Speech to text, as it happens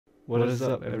What is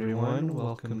up, everyone?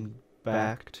 Welcome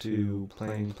back to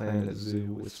Playing Planet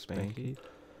Zoo with Spanky.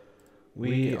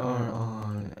 We are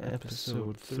on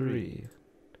episode 3.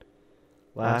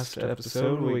 Last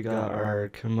episode we got our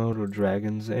Komodo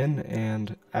dragons in,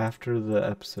 and after the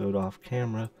episode off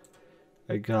camera,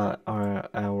 I got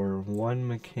our one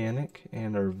mechanic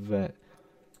and our vet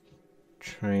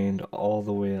trained all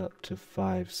the way up to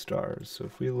 5 stars. So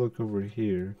if we look over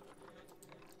here,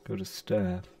 go to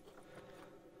staff,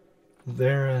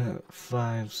 they're at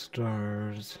 5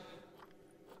 stars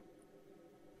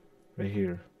right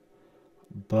here,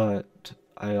 but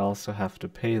I also have to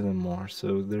pay them more,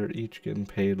 so they're each getting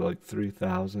paid like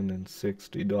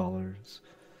 $3,060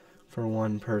 for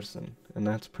one person, and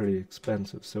that's pretty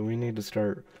expensive. So we need to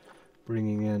start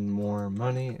bringing in more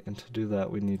money, and to do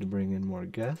that we need to bring in more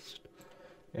guests.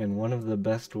 And one of the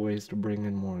best ways to bring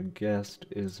in more guests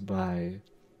is by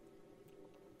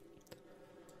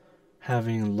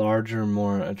having larger,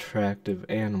 more attractive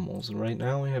animals. Right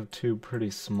now we have 2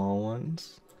 pretty small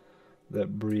ones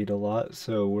that breed a lot,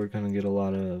 so we're going to get a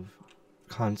lot of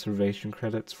conservation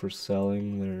credits for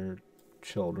selling their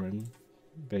children,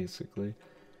 basically.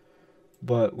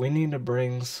 But we need to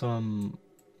bring some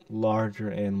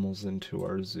larger animals into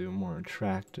our zoo, more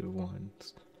attractive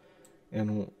ones.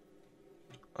 And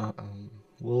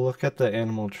we'll look at the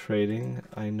animal trading.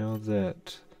 I know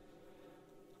that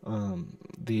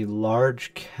the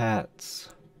large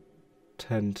cats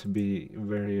tend to be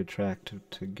very attractive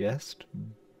to guests,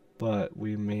 but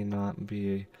we may not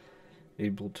be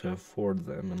able to afford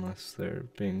them unless they're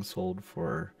being sold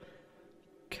for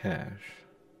cash.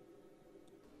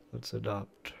 Let's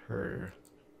adopt her.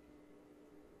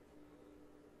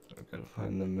 I've got to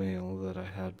find the male that I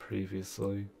had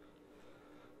previously.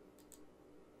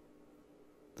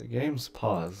 The game's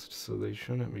paused, so they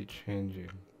shouldn't be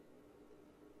changing.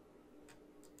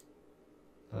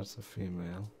 That's a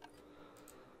female.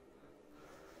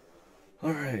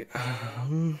 Alright,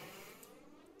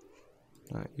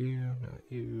 not you, not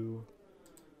you,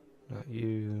 not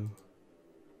you,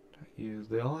 not you.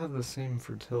 They all have the same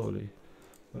fertility.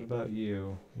 What about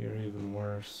you? You're even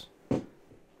worse.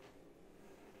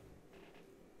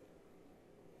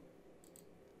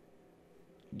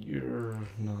 You're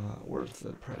not worth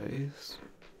the price.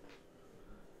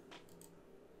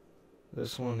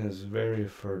 This one is very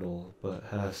fertile, but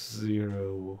has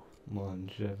 0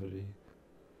 longevity.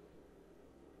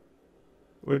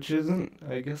 Which isn't,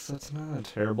 I guess that's not a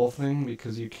terrible thing,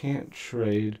 because you can't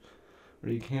trade, or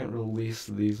you can't release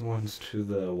these ones to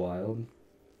the wild.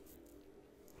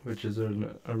 Which is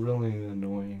a really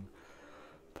annoying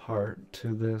part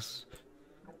to this,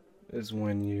 is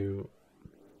when you,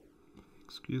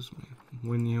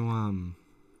 when you,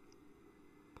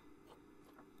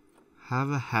 have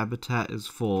a habitat is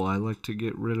full, I like to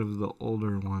get rid of the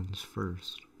older ones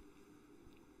first.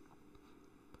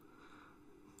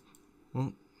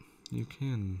 Well, you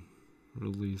can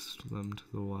release them to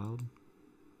the wild.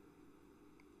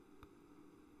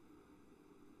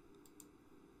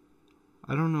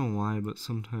 I don't know why, but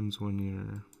sometimes when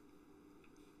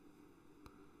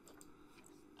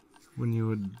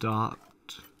you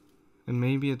adopt, and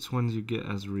maybe it's ones you get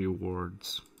as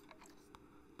rewards,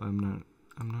 but I'm not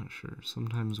sure.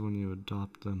 Sometimes when you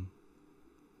adopt them,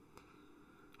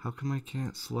 how come I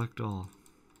can't select all?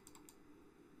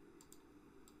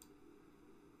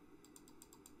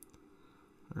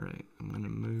 Alright, I'm gonna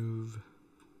move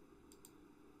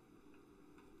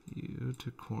you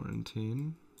to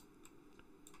quarantine.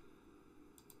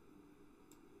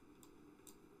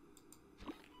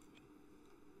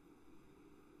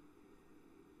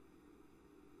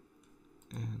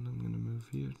 And I'm gonna move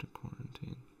you to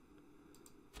quarantine.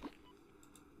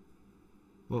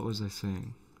 What was I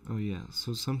saying? Oh yeah,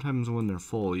 so sometimes when they're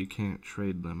full, you can't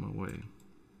trade them away.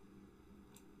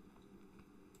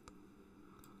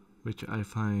 Which I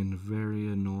find very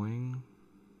annoying.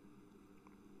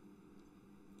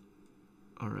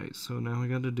 Alright, so now we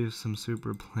gotta do some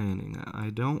super planning. I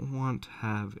don't want to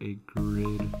have a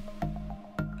grid-shaped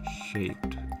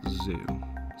zoo.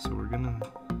 So we're gonna...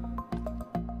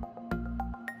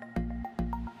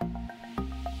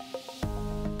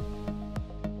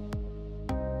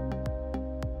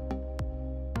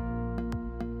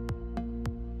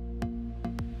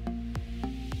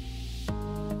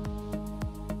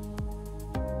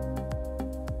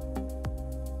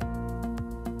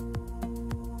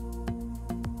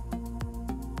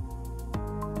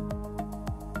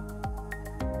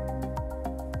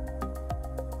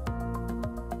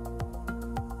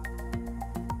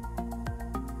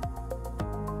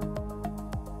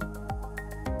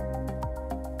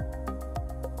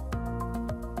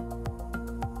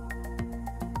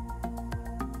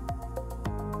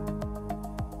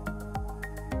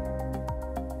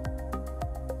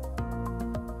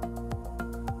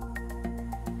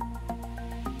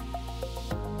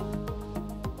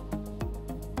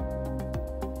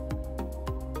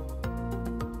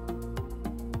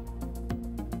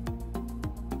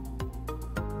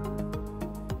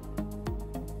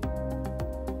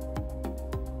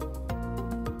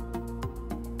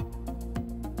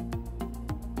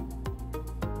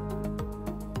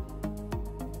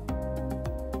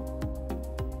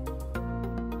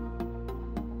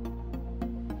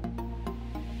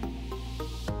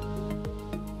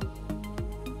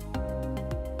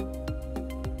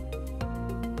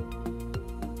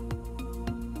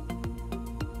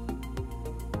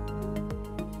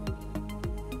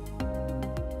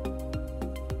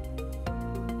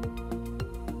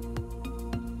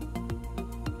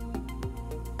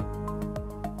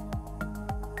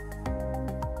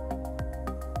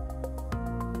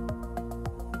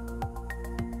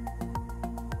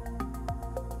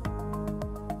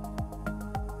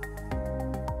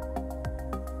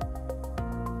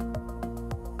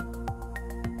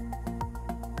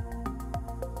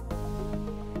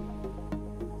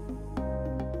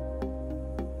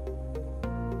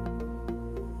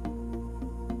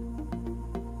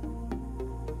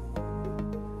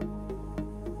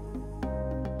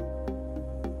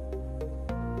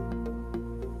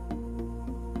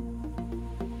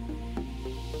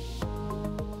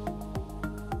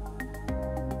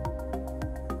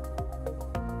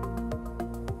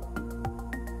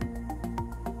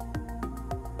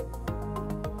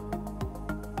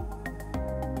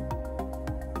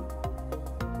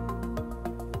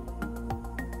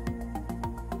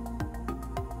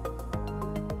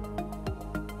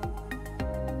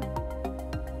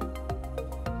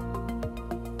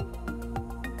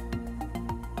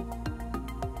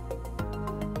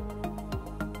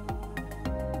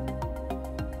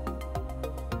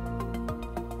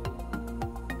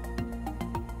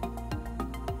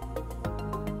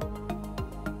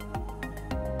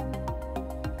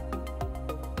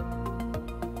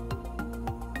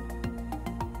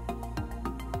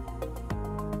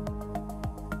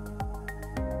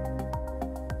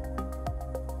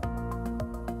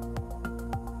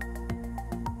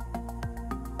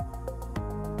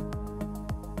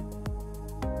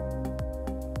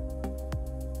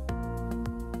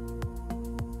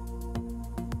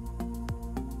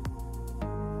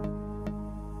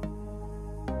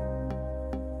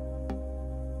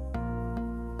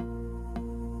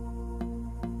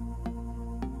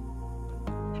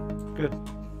 Good.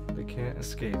 They can't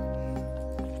escape.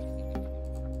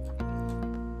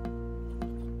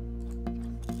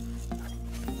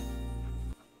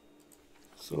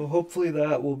 So hopefully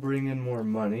that will bring in more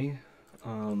money.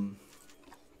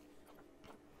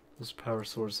 This power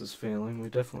source is failing. We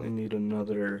definitely need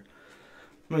another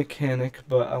mechanic,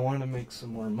 but I want to make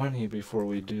some more money before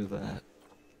we do that.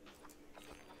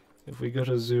 If we go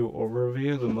to Zoo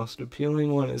Overview, the most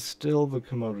appealing one is still the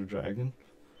Komodo dragon,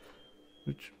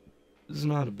 which is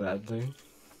not a bad thing.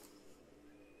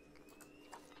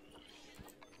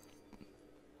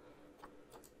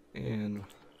 And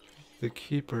the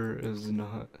keeper is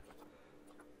not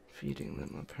feeding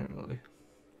them, apparently.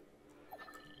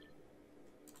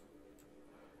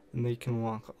 And they can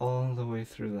walk all the way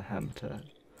through the habitat.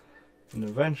 And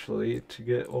eventually, to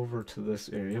get over to this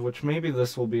area, which maybe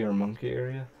this will be our monkey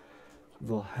area,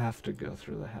 they'll have to go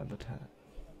through the habitat.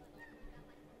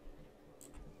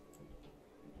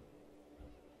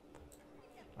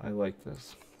 I like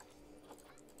this.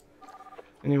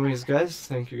 Anyways, guys,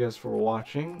 thank you guys for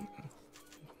watching.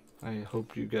 I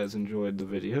hope you guys enjoyed the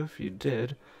video. If you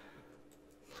did,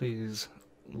 please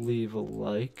leave a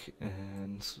like,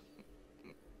 and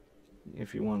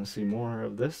if you want to see more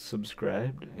of this,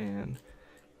 subscribe and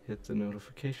hit the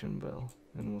notification bell.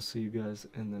 And we'll see you guys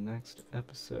in the next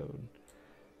episode.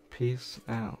 Peace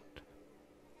out.